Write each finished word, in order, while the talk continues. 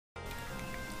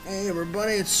Hey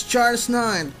everybody, it's Charles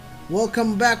 9.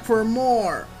 Welcome back for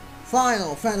more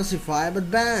Final Fantasy V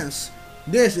Advance.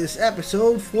 This is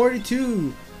episode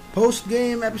 42,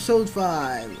 post-game episode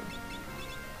 5.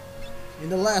 In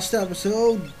the last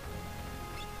episode,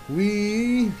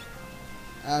 we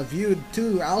viewed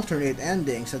two alternate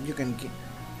endings that you can get.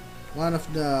 One of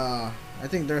the, I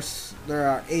think there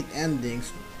are 8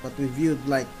 endings, but we viewed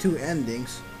like 2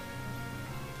 endings.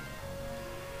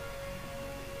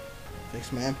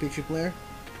 Fix my MP3 player.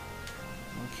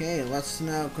 Okay, let's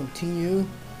now continue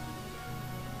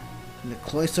in the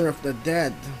Cloister of the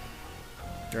Dead.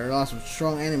 There are lots of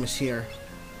strong enemies here.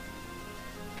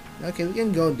 Okay, we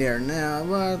can go there now,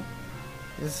 but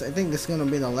I think this is gonna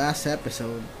be the last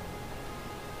episode.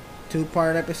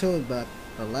 2-part episode, but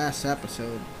the last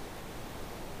episode.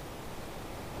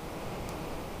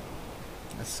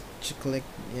 Let's click,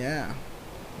 yeah.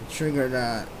 We triggered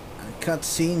a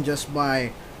cutscene just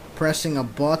by pressing a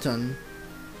button,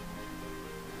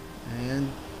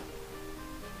 and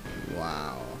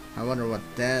wow, I wonder what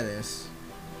that is.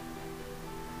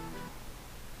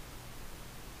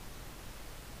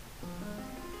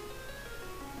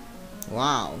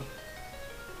 Wow.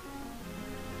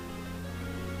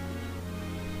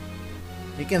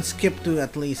 You can skip to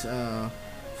at least in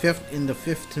the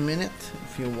 5th minute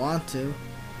if you want to.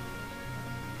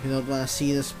 If you don't want to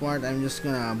see this part, I'm just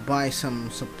gonna buy some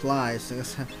supplies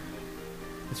because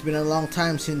it's been a long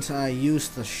time since I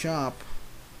used the shop.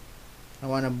 I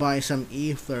want to buy some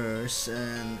ethers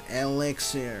and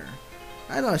elixir.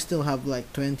 I know I still have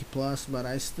like 20 plus, but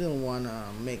I still want to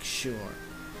make sure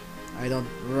I don't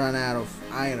run out of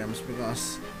items,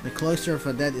 because the Cloister of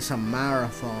the Dead is a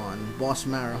marathon, boss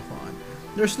marathon.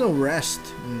 There's no rest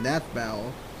in that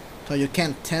battle, so you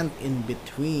can't tent in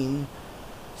between.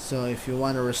 So if you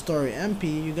want to restore your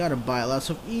MP, you gotta buy lots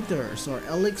of ethers or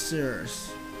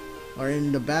elixirs. Or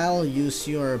in the battle, use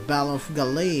your Ball of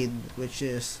Gallade, which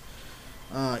is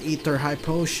ether high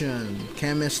potion,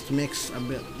 chemist mix, a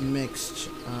bit mixed,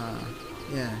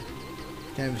 yeah,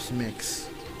 chemist mix.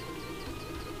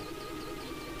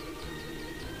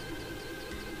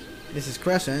 This is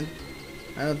Crescent.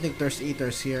 I don't think there's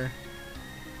ethers here.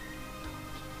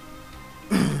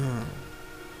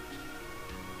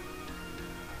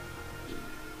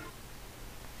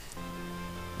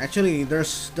 Actually, there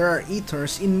are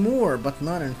ethers in Moore, but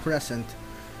not in Crescent.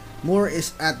 Moore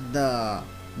is at the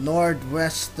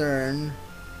northwestern.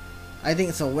 I think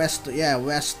it's a western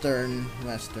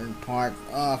part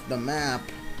of the map.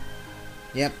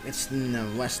 Yep, it's in the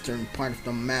western part of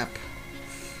the map.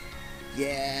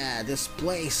 Yeah, this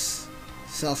place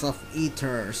sells of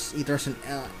ethers and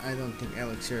I don't think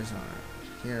elixirs are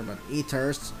here, but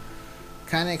ethers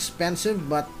kind of expensive,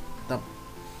 but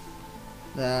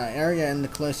the area in the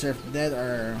Cloister of the Dead,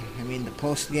 the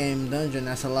post-game dungeon,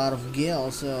 has a lot of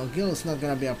gills, so gill is not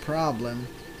gonna be a problem.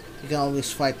 You can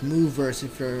always fight movers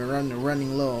if you're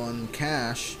running low on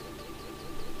cash.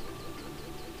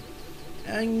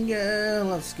 And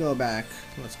let's go back.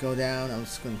 Let's go down and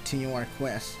let's continue our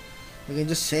quest. We can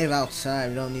just save outside.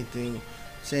 We don't need to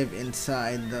save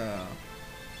inside the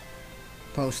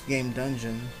post-game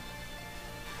dungeon.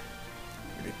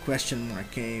 The question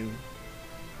mark cave.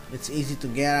 It's easy to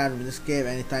get out of this cave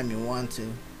anytime you want to.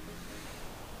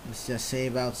 Let's just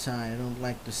save outside. I don't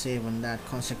like to save on that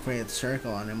consecrated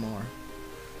circle anymore.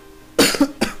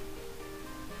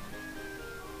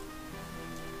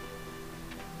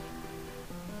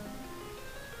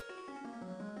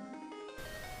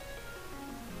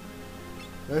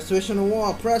 There's a switch on the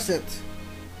wall. Press it.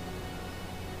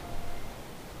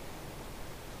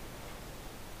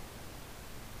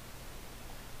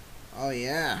 Oh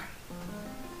yeah.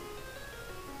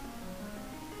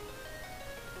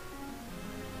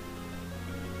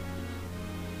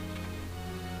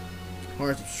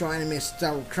 Hordes of strong enemies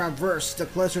that will traverse the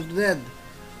Cloister of the Dead.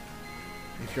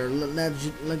 If you're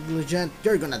negligent,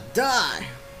 you're gonna die.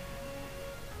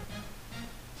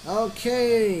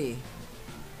 Okay.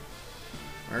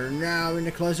 We're now in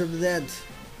the Cloister of the Dead.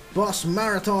 Boss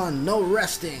marathon, no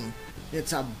resting.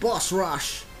 It's a boss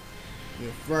rush.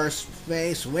 You first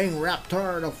face Wing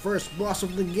Raptor, the first boss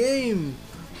of the game.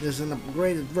 This is an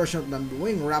upgraded version of the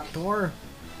Wing Raptor,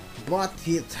 but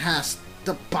it has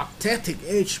the pathetic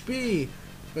HP,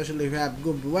 especially if you have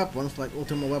good weapons like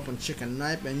Ultimate Weapon Chicken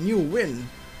Knife, and you win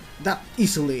that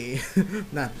easily.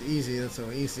 Not easy, that's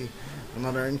so easy.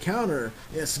 Another encounter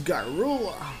is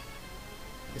Garula.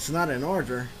 It's not in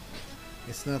order.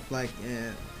 It's not like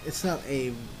it's not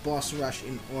a boss rush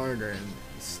in order.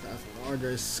 Order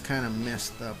is kind of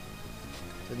messed up.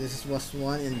 So this was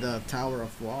one in the Tower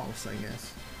of Walls, I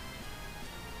guess.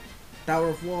 Tower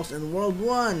of Walls and World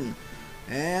 1.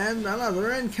 And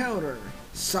another encounter.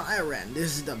 Siren,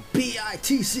 this is the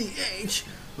BITCH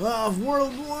of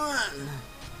World 1.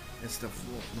 It's the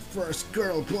first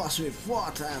girl boss we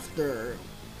fought after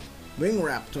Wing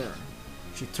Raptor.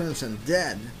 She turns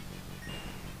undead.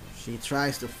 She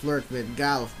tries to flirt with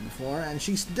Galuf before and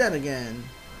she's dead again.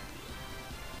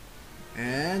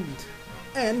 And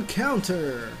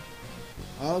encounter.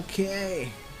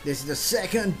 Okay, this is the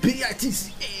second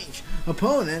BITCH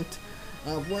opponent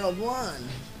of World 1.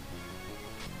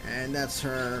 And that's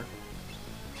her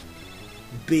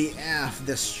BF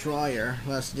Destroyer.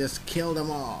 Let's just kill them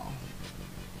all.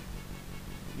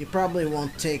 You probably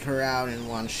won't take her out in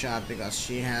one shot because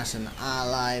she has an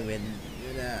ally with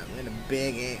a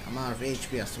big amount of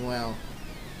HP as well.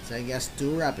 So I guess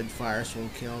 2 rapid fires will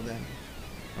kill them.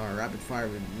 Or rapid fire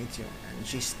with Meteor. And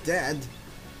she's dead.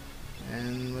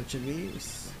 And what should we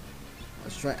use?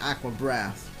 Let's try Aqua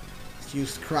Breath. Let's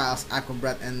use Kryl's Aqua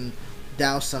Breath and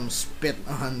douse some spit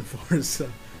on Forza.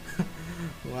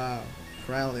 Wow.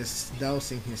 Kryl is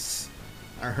dousing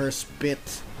her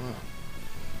spit. Wow.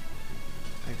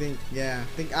 I think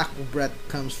Aqua Breath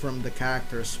comes from the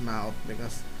character's mouth,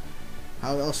 because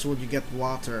how else would you get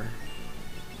water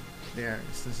there?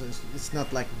 It's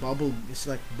not like bubble. It's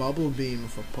like Bubble Beam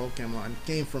of a Pokemon. It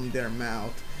came from their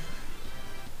mouth.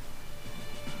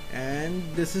 And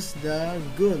this is the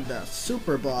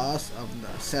super boss of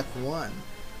the set 1.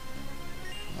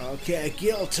 Okay,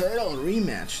 Gill Turtle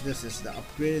rematch. This is the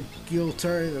upgraded Gill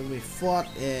Turtle that we fought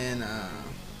in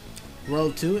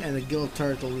World 2, and the Gill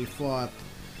Turtle we fought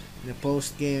in the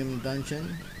post-game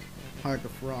dungeon, Heart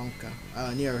of Ronka,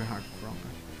 near Heart of Ronka,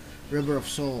 River of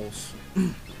Souls.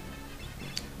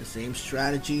 The same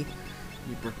strategy.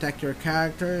 You protect your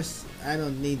characters. I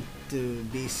don't need to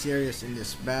be serious in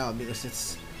this battle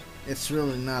because it's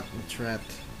really not a threat.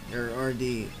 They're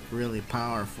already really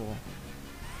powerful.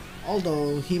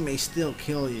 Although he may still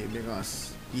kill you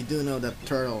because you do know that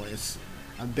Turtle is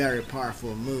a very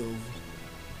powerful move.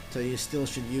 So you still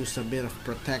should use a bit of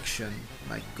protection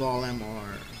like Golem or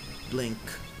Blink.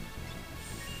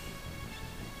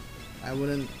 I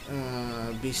wouldn't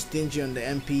be stingy on the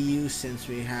MPU since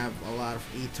we have a lot of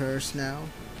Ethers now.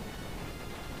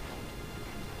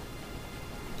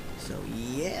 So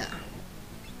yeah.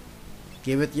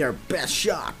 Give it your best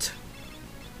shot.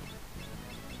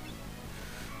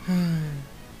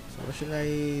 So what should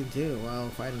I do while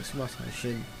fighting this boss? I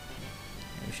should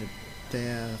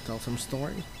tell some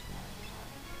story.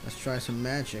 Let's try some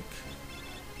magic.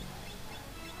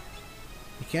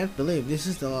 I can't believe this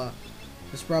is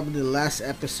probably the last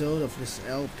episode of this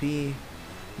LP,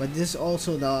 but this is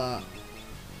also what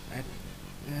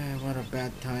a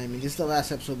bad timing. This is the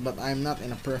last episode, but I'm not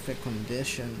in a perfect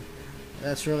condition.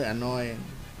 That's really annoying.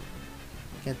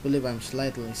 Can't believe I'm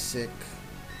slightly sick.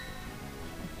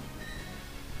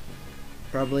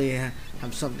 Probably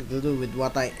have something to do with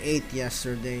what I ate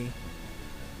yesterday.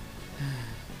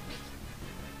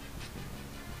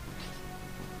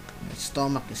 My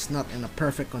stomach is not in a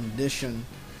perfect condition.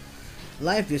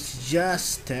 Life is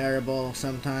just terrible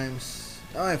sometimes.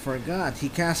 Oh, I forgot. He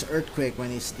casts Earthquake when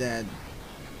he's dead.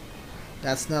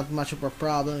 That's not much of a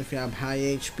problem if you have high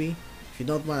HP. If you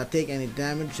don't want to take any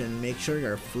damage, then make sure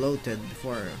you're floated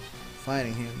before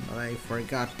fighting him. But I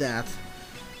forgot that.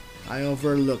 I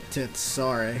overlooked it,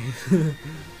 sorry.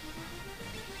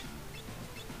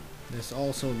 This is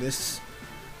also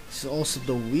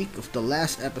the week of the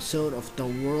last episode of The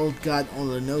World God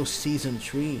Only Knows Season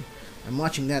 3. I'm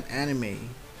watching that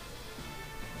anime.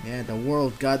 Yeah, The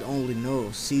World God Only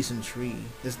Knows Season 3.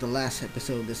 This is the last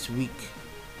episode this week.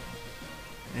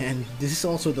 And this is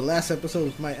also the last episode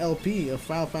of my LP of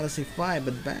Final Fantasy V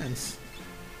Advance.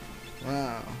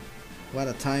 Wow, what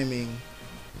a timing.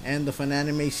 End of an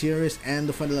anime series, end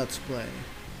of a Let's Play.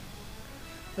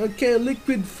 Okay,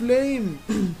 Liquid Flame.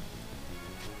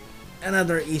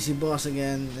 Another easy boss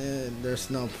again. There's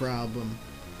no problem.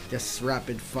 Just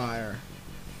rapid fire.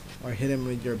 Or hit him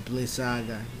with your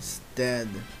Blizzaga. He's dead.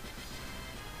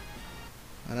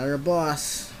 Another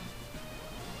boss.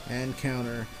 And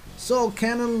counter. Soul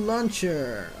Cannon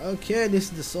Launcher. Okay, this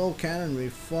is the Soul Cannon we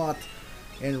fought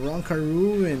in Ronka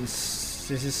Ruins.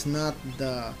 This is not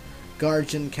the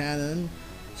Guardian Cannon.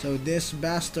 So this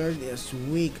bastard is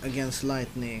weak against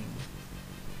lightning.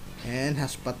 And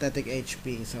has pathetic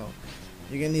HP. So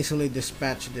you can easily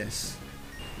dispatch this.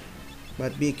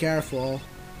 But be careful.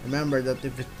 Remember that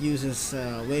if it uses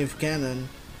Wave Cannon,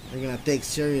 you're gonna take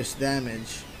serious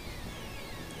damage.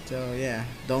 So yeah,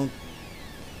 don't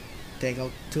take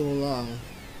out too long.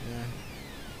 Yeah,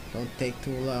 don't take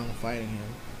too long fighting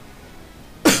him.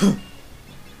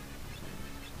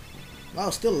 Wow,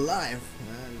 still alive.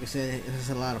 Because it has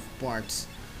a lot of parts.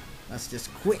 That's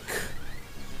just quick.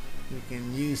 We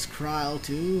can use Kryl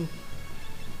to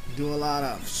do a lot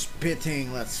of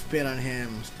spitting. Let's spit on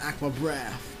him. Aqua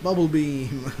breath. Bubble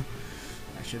beam.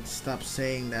 I should stop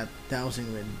saying that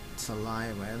dousing with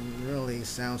saliva. It really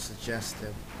sounds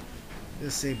suggestive.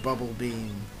 Just say bubble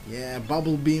beam. Yeah,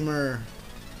 bubble beamer.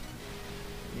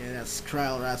 Yeah, that's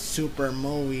Kryl. That's super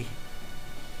Moe.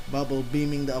 Bubble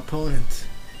beaming the opponent.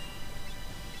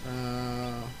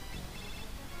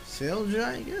 Silja,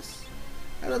 I guess?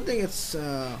 I don't think it's,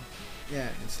 yeah,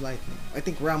 it's lightning. I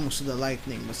think Ramos is the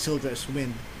lightning, but Silja is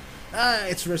wind. Ah,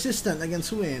 it's resistant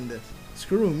against wind.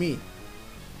 Screw me.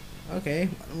 Okay,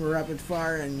 rapid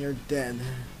fire and you're dead.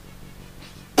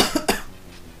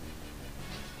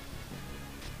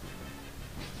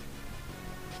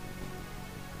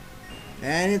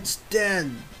 And it's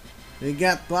dead. We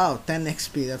got, wow, 10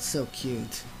 XP. That's so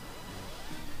cute.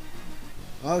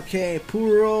 Okay,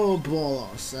 Puro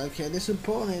Bolos. Okay, this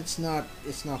opponent, it's not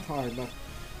hard, but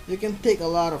you can take a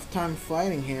lot of time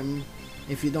fighting him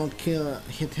if you don't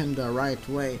hit him the right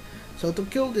way. So to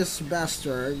kill this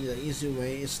bastard, the easy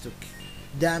way is to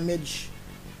damage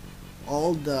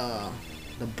all the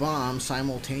bombs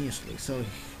simultaneously. So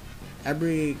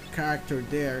every character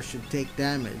there should take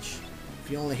damage. If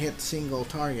you only hit single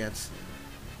targets,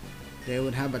 they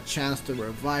would have a chance to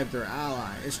revive their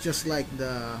ally. It's just like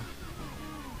the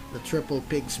triple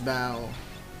pigs battle,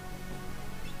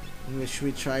 in which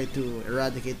we try to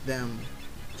eradicate them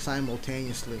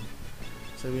simultaneously.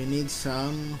 So we need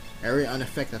some area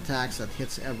unaffected attacks that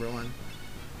hits everyone,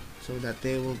 so that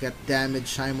they will get damage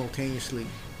simultaneously.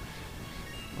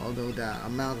 Although the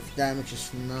amount of damage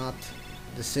is not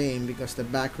the same because the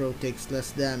back row takes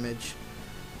less damage.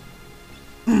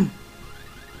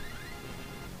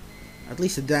 At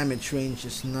least the damage range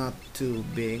is not too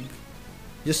big.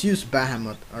 Just use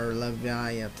Bahamut or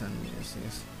Leviathan.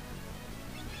 Yes.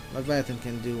 Leviathan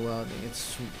can do well.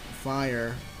 It's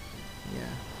fire.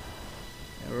 Yeah.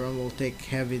 Everyone will take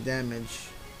heavy damage.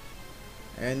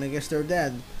 And I guess they're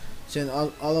dead. Since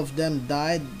all of them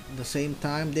died the same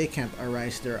time, they can't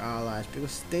arise their allies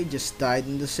because they just died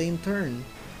in the same turn.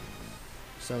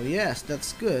 So yes,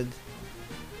 that's good.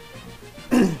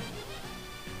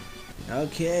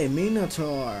 Okay,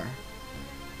 Minotaur.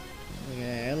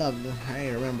 Okay, I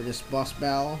remember this boss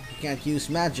battle. You can't use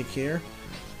magic here,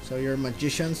 so your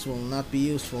magicians will not be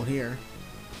useful here.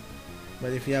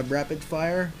 But if you have rapid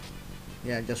fire,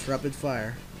 yeah, just rapid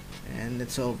fire, and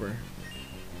it's over.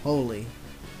 Holy,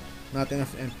 not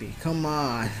enough MP. Come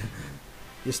on,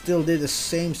 you still did the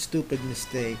same stupid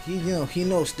mistake. He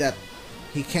knows that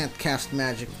he can't cast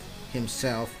magic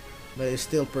himself, but he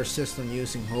still persists on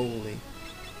using holy.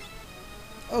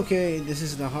 Okay, this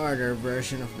is the harder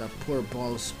version of the poor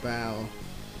ball spell.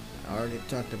 I already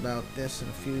talked about this a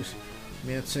few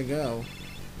minutes ago.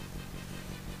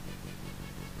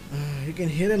 You can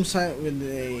hit him with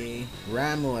a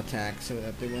Ramu attack so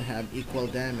that they will have equal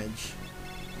damage.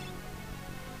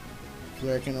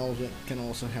 Flare can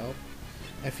also help.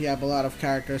 If you have a lot of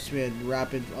characters with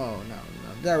rapid, oh no,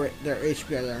 their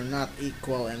HP are not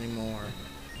equal anymore.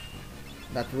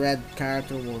 That red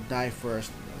character will die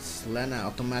first. Lena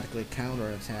automatically counter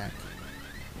attack.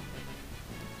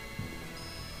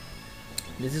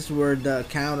 This is where the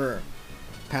counter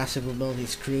passive ability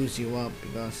screws you up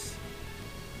because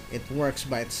it works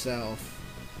by itself,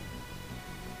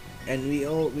 and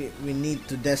we need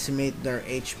to decimate their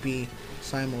HP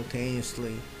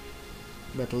simultaneously.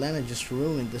 But Lena just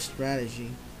ruined the strategy.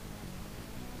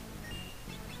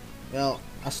 Well,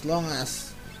 as long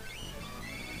as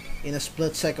in a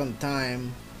split second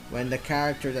time, when the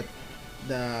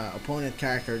opponent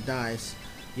character dies,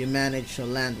 you manage to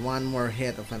land one more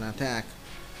hit of an attack,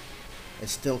 it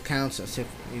still counts as if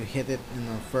you hit it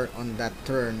on that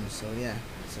turn. So yeah,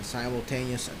 it's a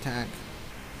simultaneous attack.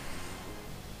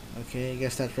 Okay, I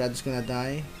guess that red's gonna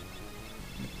die.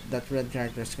 That red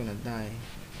character is gonna die.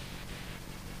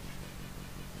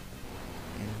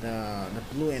 And the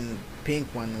blue and pink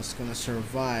one is gonna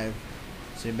survive.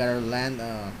 So you better land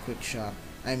a quick shot.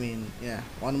 I mean, yeah,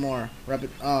 one more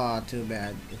rapid. Oh, too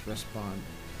bad it respawned.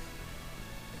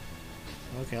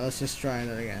 Okay, let's just try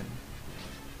that again.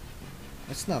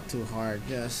 It's not too hard.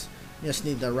 Just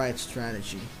need the right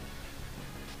strategy.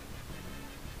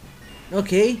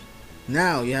 Okay,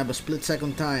 now you have a split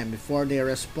second time before they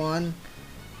respawn.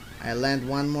 I land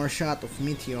one more shot of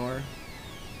meteor.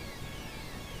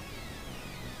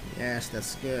 Yes,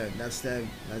 that's good. That's the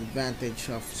advantage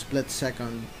of split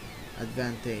second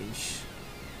advantage.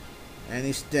 And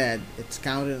he's dead. It's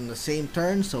counted on the same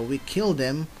turn, so we killed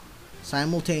him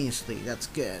simultaneously. That's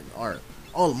good. Or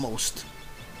almost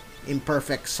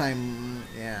imperfect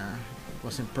yeah, it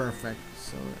was imperfect,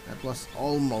 so that was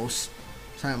almost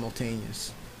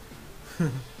simultaneous.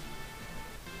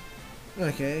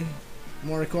 Okay,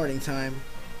 more recording time.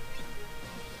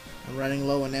 I'm running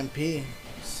low on MP,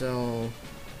 so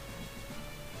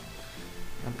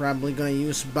I'm probably gonna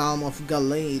use Balm of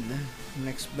Gallade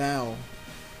next battle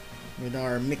with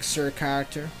our mixer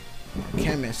character, our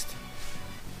chemist.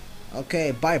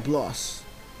 Okay, bye Bloss.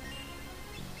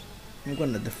 I'm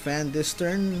gonna defend this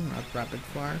turn, not rapid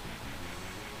fire.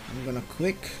 I'm gonna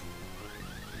quick.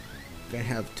 Can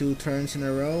have 2 turns in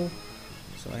a row,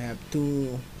 so I have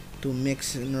two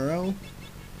mix in a row.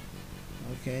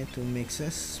 Okay, 2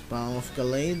 mixes. Balm of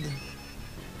Gallade.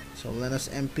 So Lena's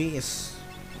MP is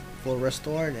full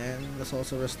restored, and let's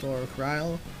also restore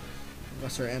Cryle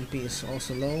because her MP is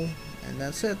also low. And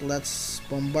that's it. Let's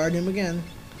bombard him again.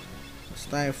 Let's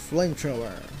try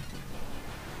Flamethrower.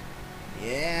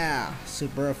 Yeah,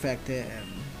 super effective.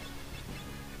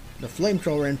 The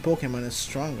Flamethrower in Pokemon is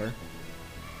stronger.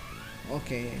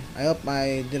 Okay, I hope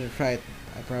I did it right.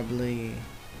 It's probably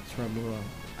wrong.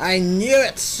 I knew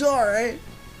it! Sorry!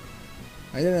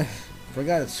 I didn't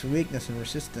forgot its weakness and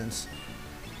resistance.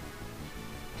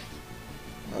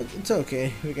 Oh, it's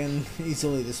okay. We can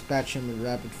easily dispatch him with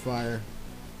rapid fire.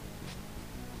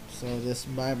 So this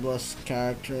Byblos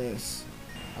character is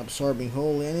absorbing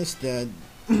Holy and he's dead.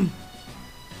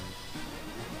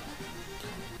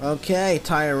 Okay,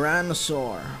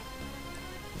 Tyrannosaur.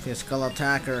 Physical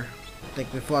attacker. I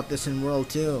think we fought this in World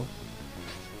 2.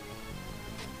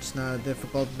 It's not a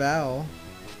difficult battle.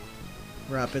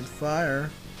 Rapid fire.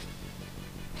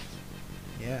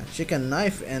 Yeah, Chicken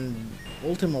Knife and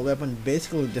Ultima Weapon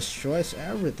basically destroys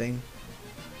everything.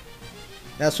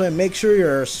 That's why make sure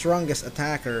your strongest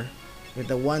attacker with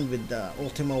the one with the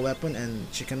Ultima Weapon and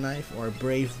Chicken Knife or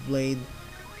Brave Blade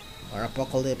or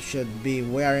Apocalypse should be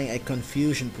wearing a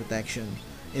confusion protection.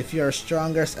 If your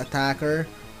strongest attacker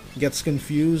gets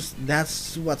confused,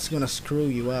 that's what's gonna screw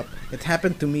you up. It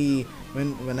happened to me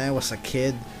when I was a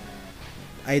kid.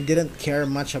 I didn't care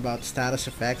much about status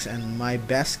effects, and my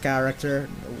best character,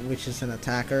 which is an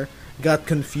attacker, got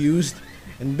confused,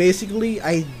 and basically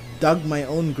I dug my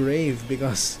own grave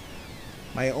because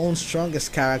my own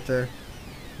strongest character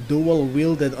dual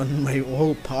wielded on my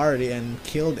whole party and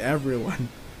killed everyone.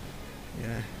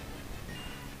 Yeah.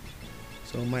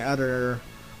 So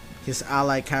his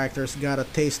ally characters got a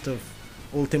taste of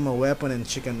Ultima Weapon and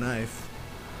Chicken Knife.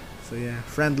 So yeah,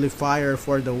 friendly fire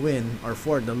for the win or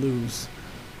for the lose.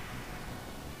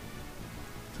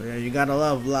 So yeah, you gotta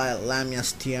love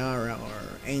Lamia's Tiara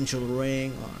or Angel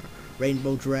Ring or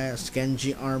Rainbow Dress,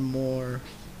 Genji Armor.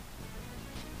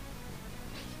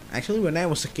 Actually, when I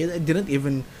was a kid, I didn't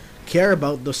even care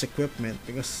about those equipment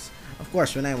because, of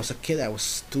course, when I was a kid, I was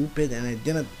stupid and I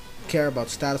didn't care about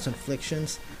status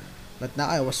inflictions. But now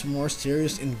I was more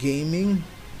serious in gaming.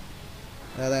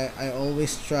 That I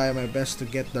always try my best to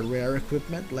get the rare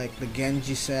equipment, like the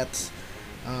Genji sets,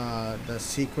 the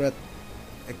secret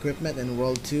equipment in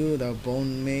World 2, the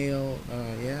bone mail,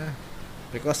 yeah.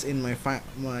 Because in my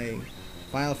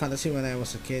Final Fantasy when I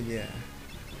was a kid, yeah,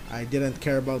 I didn't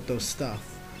care about those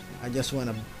stuff. I just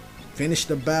wanna finish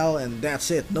the battle and that's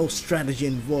it. No strategy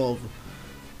involved.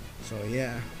 So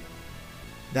yeah,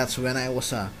 that's when I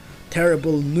was a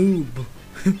terrible noob,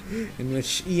 in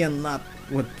which Ian Nutt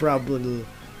would probably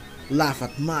laugh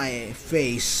at my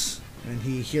face when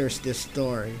he hears this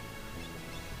story.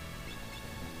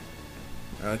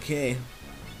 Okay,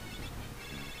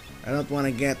 I don't want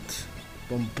to get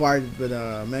bombarded with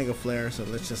a Mega Flare, so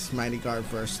let's just Mighty Guard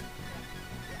first.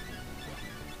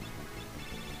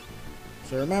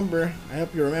 So remember, I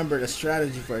hope you remember the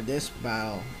strategy for this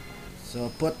battle.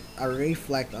 So put a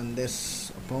Reflect on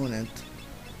this opponent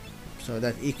so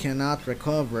that he cannot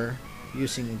recover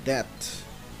using Death.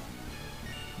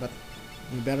 But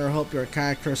you better hope your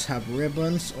characters have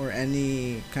ribbons or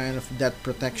any kind of death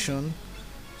protection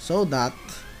so that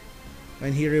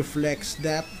when he reflects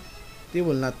that, they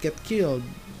will not get killed.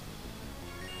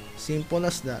 Simple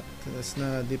as that. It's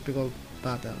not a difficult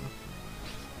battle.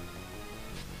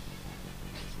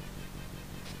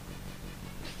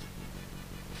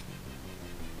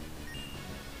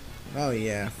 Oh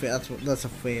yeah, that's a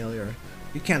failure.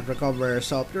 You can't recover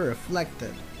yourself, you're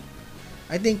reflected.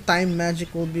 I think Time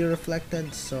Magic will be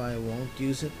reflected, so I won't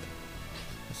use it.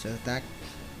 Let's attack.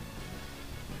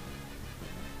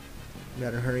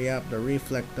 Better hurry up, the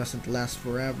Reflect doesn't last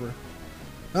forever.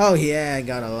 Oh yeah, I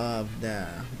gotta love the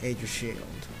Aegis Shield.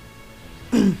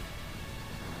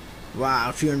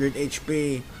 Wow, 300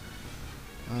 HP.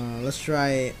 Let's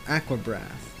try Aqua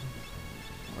Breath.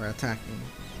 Or attacking.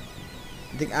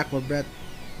 I think Aqua Breath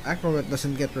accurate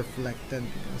doesn't get reflected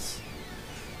because...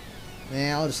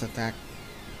 Yeah, I'll just attack.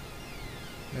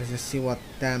 Let's just see what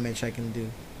damage I can do.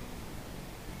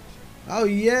 Oh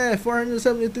yeah,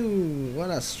 472! What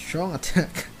a strong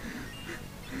attack.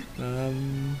 uh,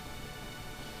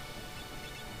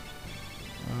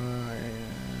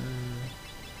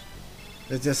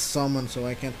 Let's just summon so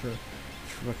I can't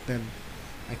reflected.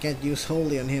 I can't use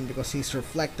holy on him because he's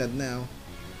reflected now.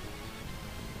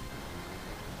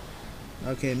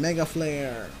 Okay, Mega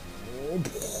Flare.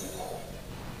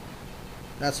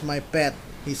 That's my pet.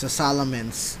 He's a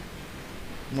Salamence.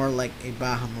 More like a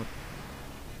Bahamut.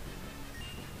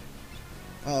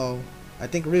 Uh oh. I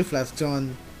think Reflex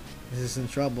John is in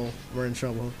trouble. We're in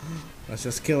trouble. Let's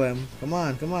just kill him. Come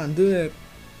on, do it.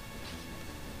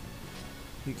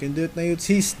 You can do it, Nayuts.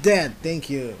 He's dead. Thank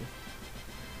you.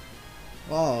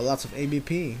 Oh, lots of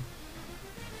ABP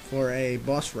for a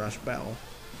boss rush battle.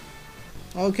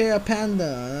 Okay, a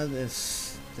panda. That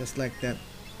is just like that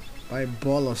by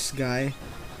Bolos guy.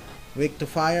 Weak to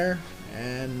fire,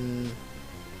 and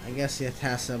I guess it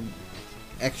has some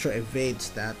extra evade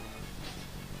stat.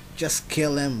 Just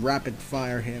kill him, rapid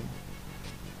fire him.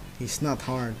 He's not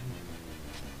hard.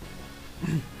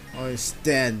 Oh, he's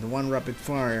dead. One rapid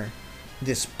fire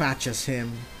dispatches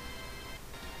him.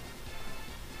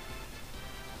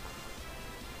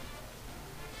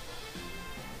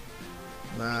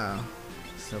 Wow,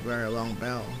 it's a very long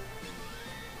bell.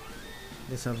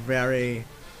 It's a very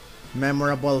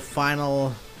memorable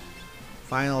final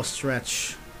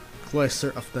stretch.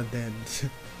 Cloister of the Dead.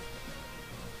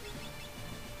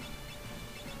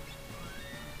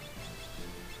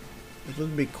 It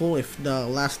would be cool if the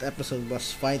last episode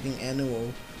was fighting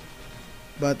Enuo,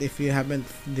 but if you haven't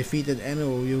defeated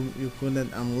Enuo, you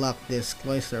couldn't unlock this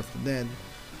Cloister of the Dead.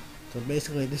 So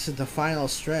basically this is the final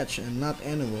stretch and not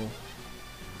Enuo.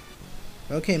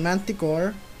 Okay,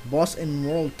 Manticore, boss in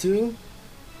World 2.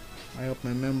 I hope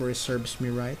my memory serves me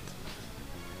right.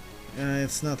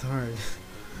 It's not hard.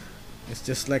 It's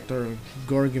just like the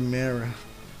Gorgimera.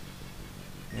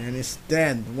 And he's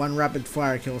dead. One rapid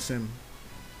fire kills him.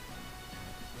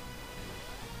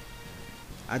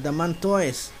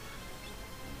 Adamantoise.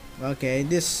 Okay,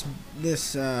 this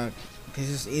is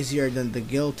easier than the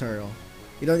Gill Turtle.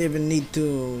 You don't even need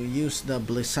to use the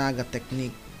Blizzaga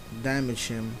technique to damage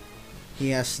him.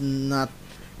 He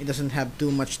doesn't have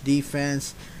too much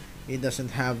defense. He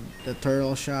doesn't have the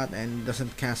turtle shot, and he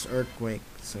doesn't cast Earthquake.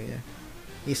 So yeah,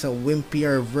 he's a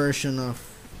wimpier version of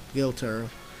Gill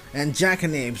Turtle. And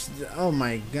Jackanapes. Oh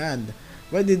my god.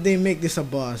 Why did they make this a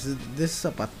boss? This is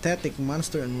a pathetic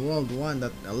monster in World 1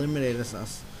 that eliminated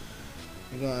us.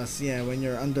 Because yeah, when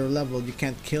you're under leveled, you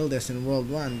can't kill this in World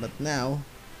 1. But now,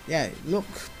 yeah, look,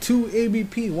 2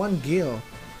 ABP, 1 Gil.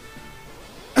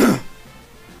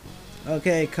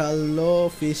 Okay,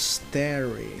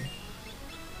 Calophystery.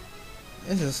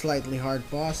 This is a slightly hard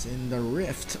boss in the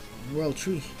Rift World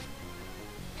 3.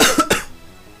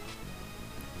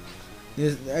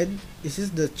 Is this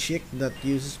the chick that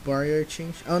uses barrier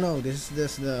change? Oh no, this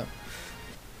is the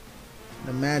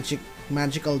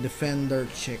magical defender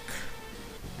chick.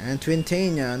 And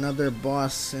Twintania, another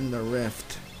boss in the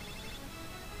Rift.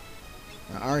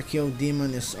 The Archeo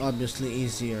Demon is obviously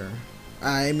easier.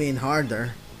 I mean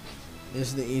harder. This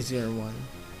is the easier one.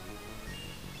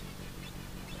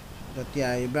 But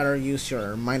yeah, you better use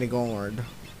your Mighty Gourd.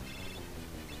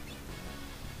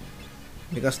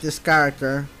 Because this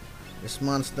character, this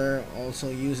monster, also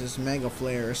uses Mega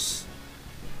Flares.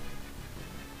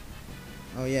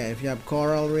 Oh yeah, if you have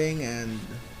Coral Ring and...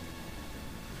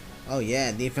 Oh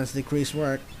yeah, defense decrease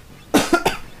work.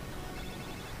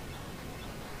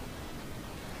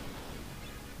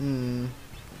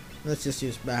 Let's just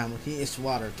use Bahamut. He is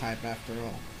water type after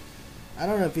all. I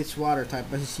don't know if it's water type,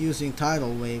 but he's using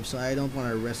Tidal Wave, so I don't want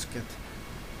to risk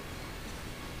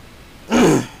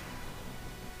it.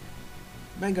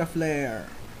 Mega Flare.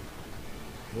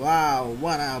 Wow,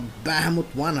 what a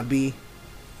Bahamut wannabe.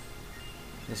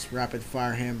 Let's rapid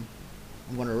fire him.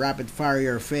 I'm gonna rapid fire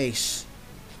your face.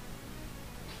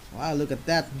 Wow, look at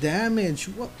that damage.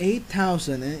 What,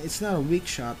 8,000, and it's not a weak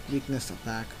shot, weakness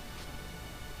attack.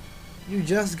 You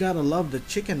just gotta love the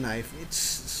chicken knife. It's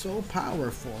so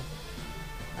powerful.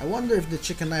 I wonder if the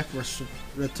chicken knife was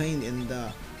retained in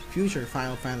the future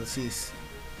Final Fantasies.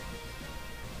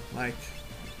 Like,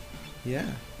 yeah,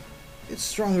 it's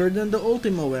stronger than the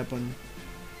Ultima weapon.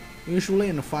 Usually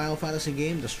in a Final Fantasy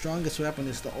game, the strongest weapon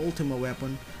is the Ultima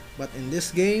weapon, but in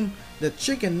this game, the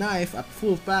chicken knife at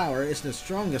full power is the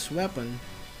strongest weapon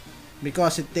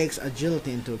because it takes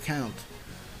agility into account.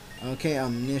 Okay,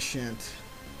 Omniscient.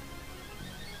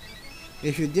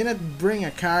 If you didn't bring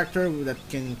a character that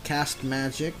can cast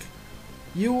magic,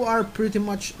 you are pretty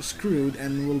much screwed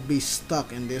and will be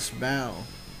stuck in this battle.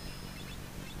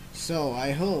 So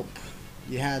I hope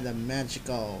you had a magic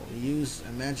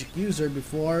user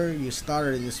before you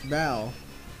started this battle.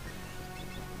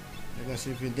 Because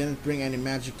if you didn't bring any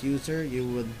magic user, you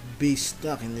would be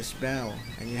stuck in this battle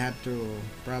and you have to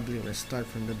probably restart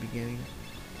from the beginning.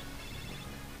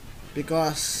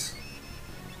 Because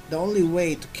the only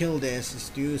way to kill this is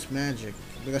to use magic.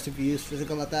 Because if you use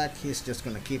physical attack, he's just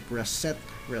gonna keep reset,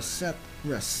 reset,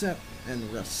 reset, and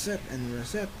reset, and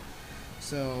reset.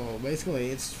 So basically,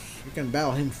 you can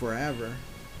battle him forever.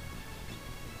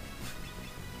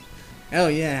 Oh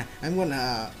yeah,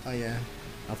 oh yeah,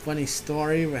 a funny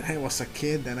story when I was a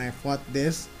kid and I fought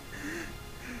this.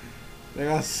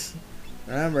 Because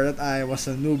remember that I was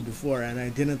a noob before and I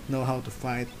didn't know how to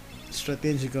fight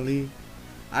strategically.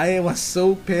 I was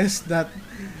so pissed that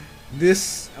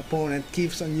this opponent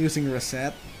keeps on using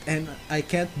reset and I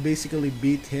can't basically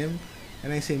beat him,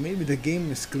 and I say maybe the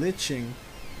game is glitching.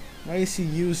 Why is he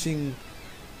using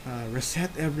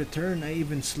reset every turn? I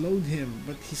even slowed him,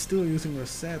 but he's still using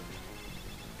reset.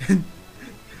 And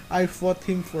I fought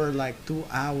him for like 2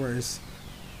 hours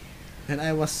and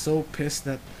I was so pissed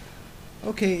that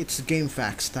okay, it's game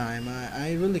facts time.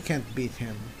 I really can't beat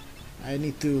him. I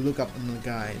need to look up on the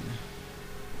guide.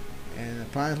 And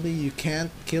apparently you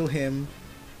can't kill him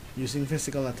using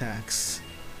physical attacks.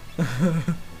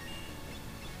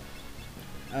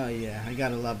 Oh yeah, I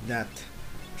gotta love that.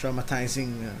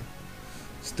 Traumatizing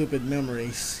stupid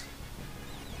memories.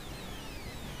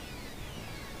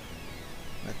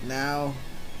 But now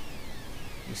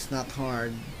it's not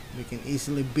hard. We can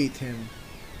easily beat him.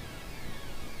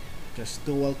 Just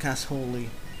dual cast holy.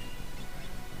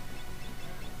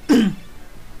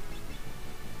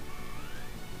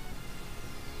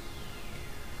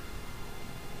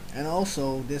 And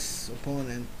also this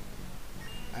opponent,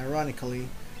 ironically,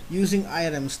 using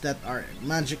items that are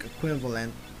magic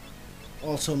equivalent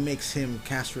also makes him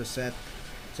cast reset.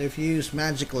 So if you use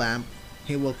magic lamp,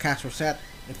 he will cast reset.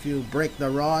 If you break the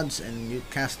rods and you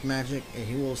cast magic,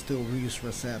 he will still use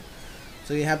reset.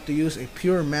 So you have to use a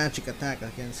pure magic attack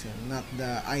against him, not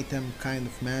the item kind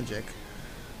of magic.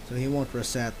 So he won't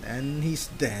reset and he's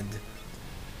dead.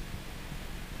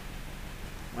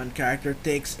 One character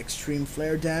takes extreme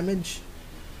flare damage,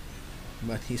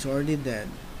 but he's already dead.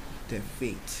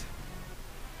 Defeat.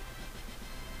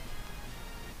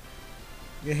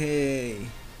 Yay!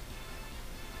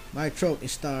 My throat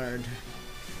is starred.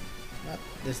 But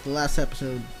this is the last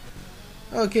episode.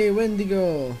 Okay,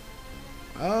 Wendigo.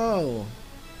 Oh,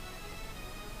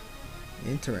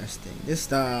 interesting. This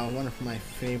is one of my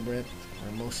favorite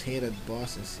or most hated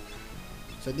bosses.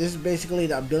 So this is basically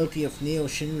the ability of Neo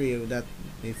Shinryu that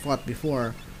they fought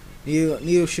before.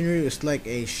 Neo Shinryu is like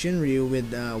a Shinryu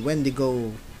with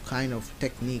Wendigo kind of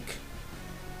technique.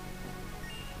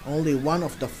 Only one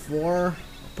of the 4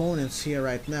 opponents here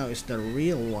right now is the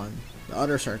real one. The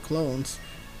others are clones,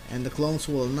 and the clones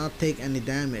will not take any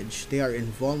damage. They are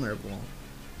invulnerable.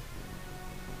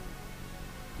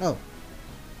 Oh,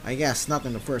 I guess not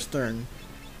in the first turn.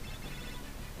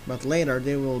 But later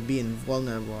they will be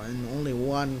invulnerable and only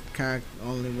one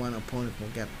opponent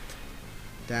will get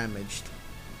damaged.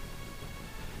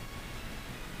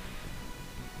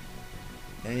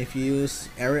 And if you use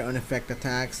area on effect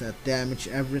attacks that damage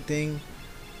everything,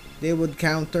 they would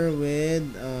counter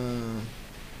with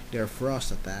their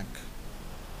frost attack.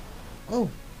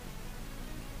 Oh!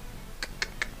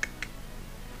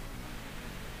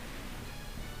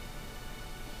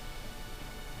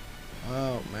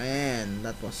 Oh man,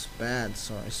 that was bad.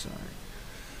 Sorry.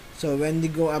 So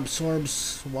Wendigo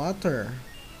absorbs water.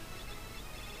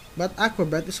 But Aqua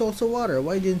Breath is also water.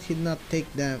 Why didn't he not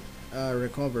take that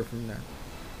recover from that?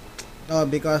 Oh,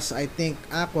 because I think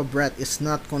Aqua Breath is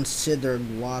not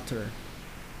considered water.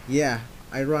 Yeah,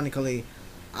 ironically,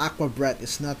 Aqua Breath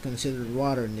is not considered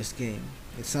water in this game.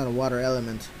 It's not a water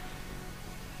element.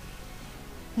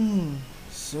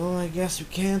 So I guess we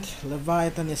can't.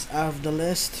 Leviathan is out of the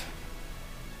list.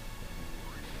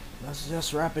 Let's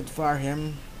just rapid fire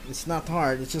him. It's not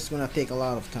hard, it's just gonna take a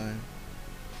lot of time.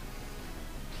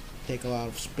 Take a lot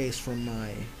of space from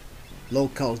my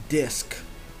local disk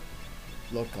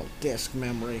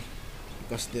memory.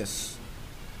 Because this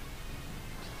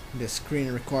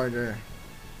screen recorder,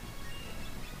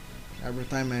 every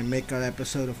time I make an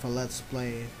episode of a let's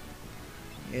play,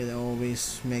 it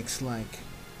always makes like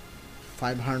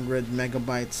 500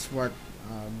 megabytes worth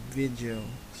of video.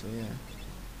 So yeah,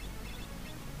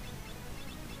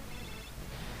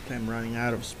 if I'm running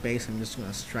out of space, I'm just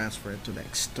gonna transfer it to the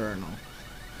external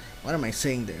Why am I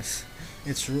saying this?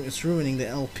 It's ruining the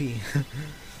LP.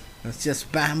 Let's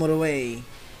just bam it away.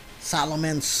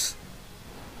 Solomon's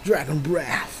Dragon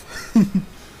Breath.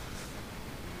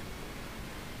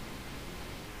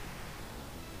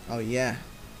 Oh yeah,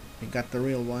 we got the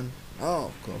real one.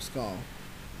 Oh, close call.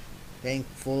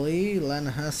 Thankfully, Len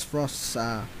has Frost.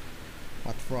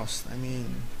 What Frost? I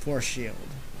mean, Force Shield.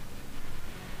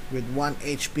 With 1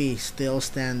 HP still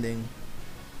standing.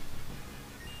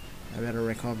 I better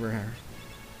recover her.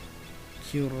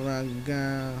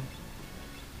 Kyuraga.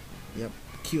 Yep,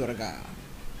 Kyuraga.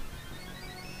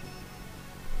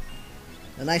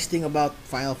 The nice thing about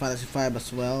Final Fantasy V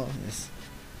as well is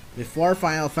before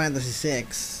Final Fantasy VI,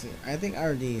 I think I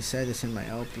already said this in my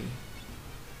LP.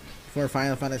 For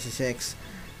Final Fantasy VI,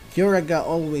 Kyuraga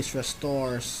always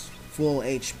restores full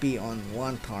HP on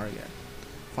one target.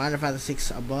 Final Fantasy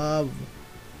VI above,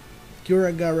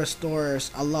 Kyuraga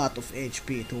restores a lot of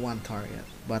HP to one target,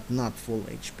 but not full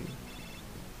HP.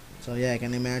 So yeah, I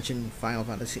can imagine Final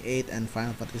Fantasy VIII and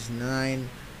Final Fantasy IX,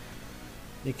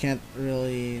 you can't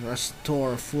really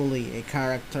restore fully a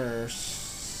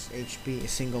character's HP, a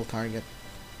single target.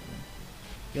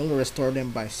 You only restore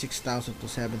them by 6,000 to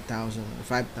 7,000 or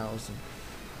 5,000.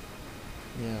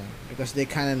 Yeah, because they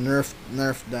kind of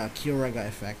nerfed the Kyuraga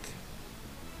effect.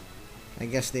 I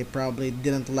guess they probably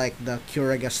didn't like the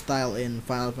Kyuraga style in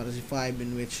Final Fantasy V,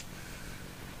 in which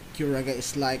Kyuraga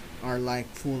is like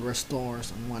full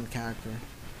restores on one character.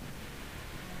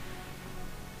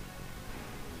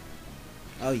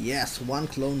 Oh yes, one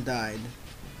clone died.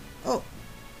 Oh,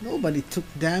 nobody took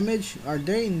damage. Are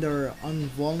they in their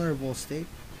invulnerable state?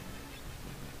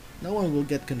 No one will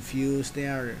get confused. They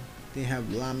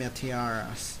have Lamia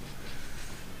tiaras,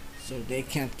 so they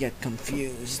can't get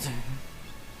confused.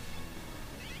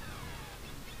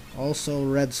 Also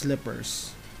red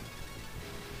slippers.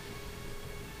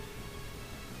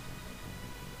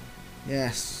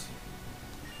 Yes.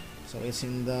 So it's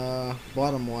in the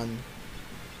bottom one.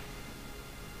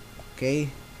 Okay.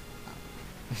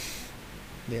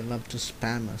 They love to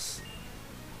spam us.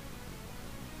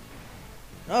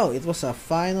 Oh, it was a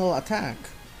final attack.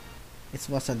 It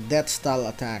was a death style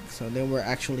attack, so they were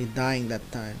actually dying that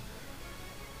time.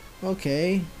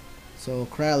 Okay. So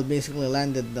Krell basically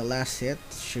landed the last hit.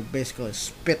 She basically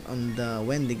spit on the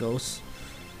Wendigos.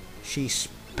 She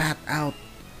spat out.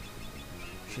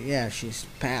 She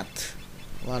spat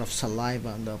a lot of saliva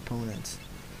on the opponents.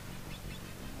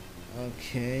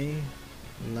 Okay.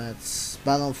 Let's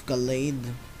Battle of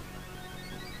Gallade.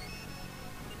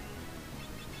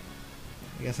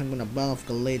 I guess I'm gonna Battle of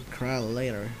Gallade Krell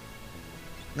later.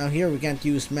 Now here we can't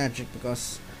use magic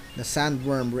because the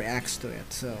sandworm reacts to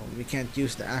it, so we can't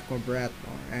use the aqua breath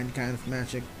or any kind of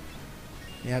magic.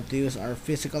 We have to use our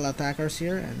physical attackers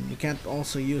here, and we can't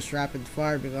also use rapid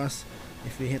fire because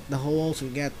if we hit the holes we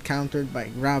get countered by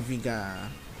Graviga.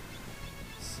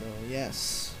 So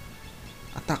yes,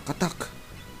 attack,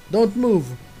 don't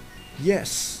move.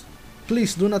 Yes,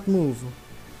 please do not move,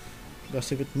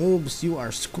 because if it moves you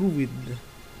are screwed.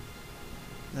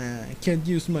 I can't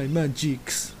use my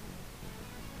magics.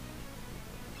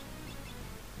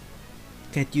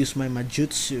 Can't use my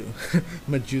Majutsu.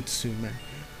 Majutsu, man.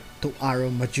 Toaro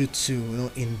Majutsu,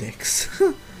 no index.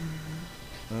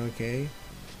 Okay.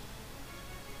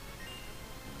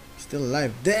 Still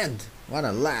alive. Dead! What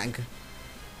a lag.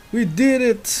 We did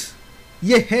it!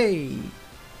 Yay!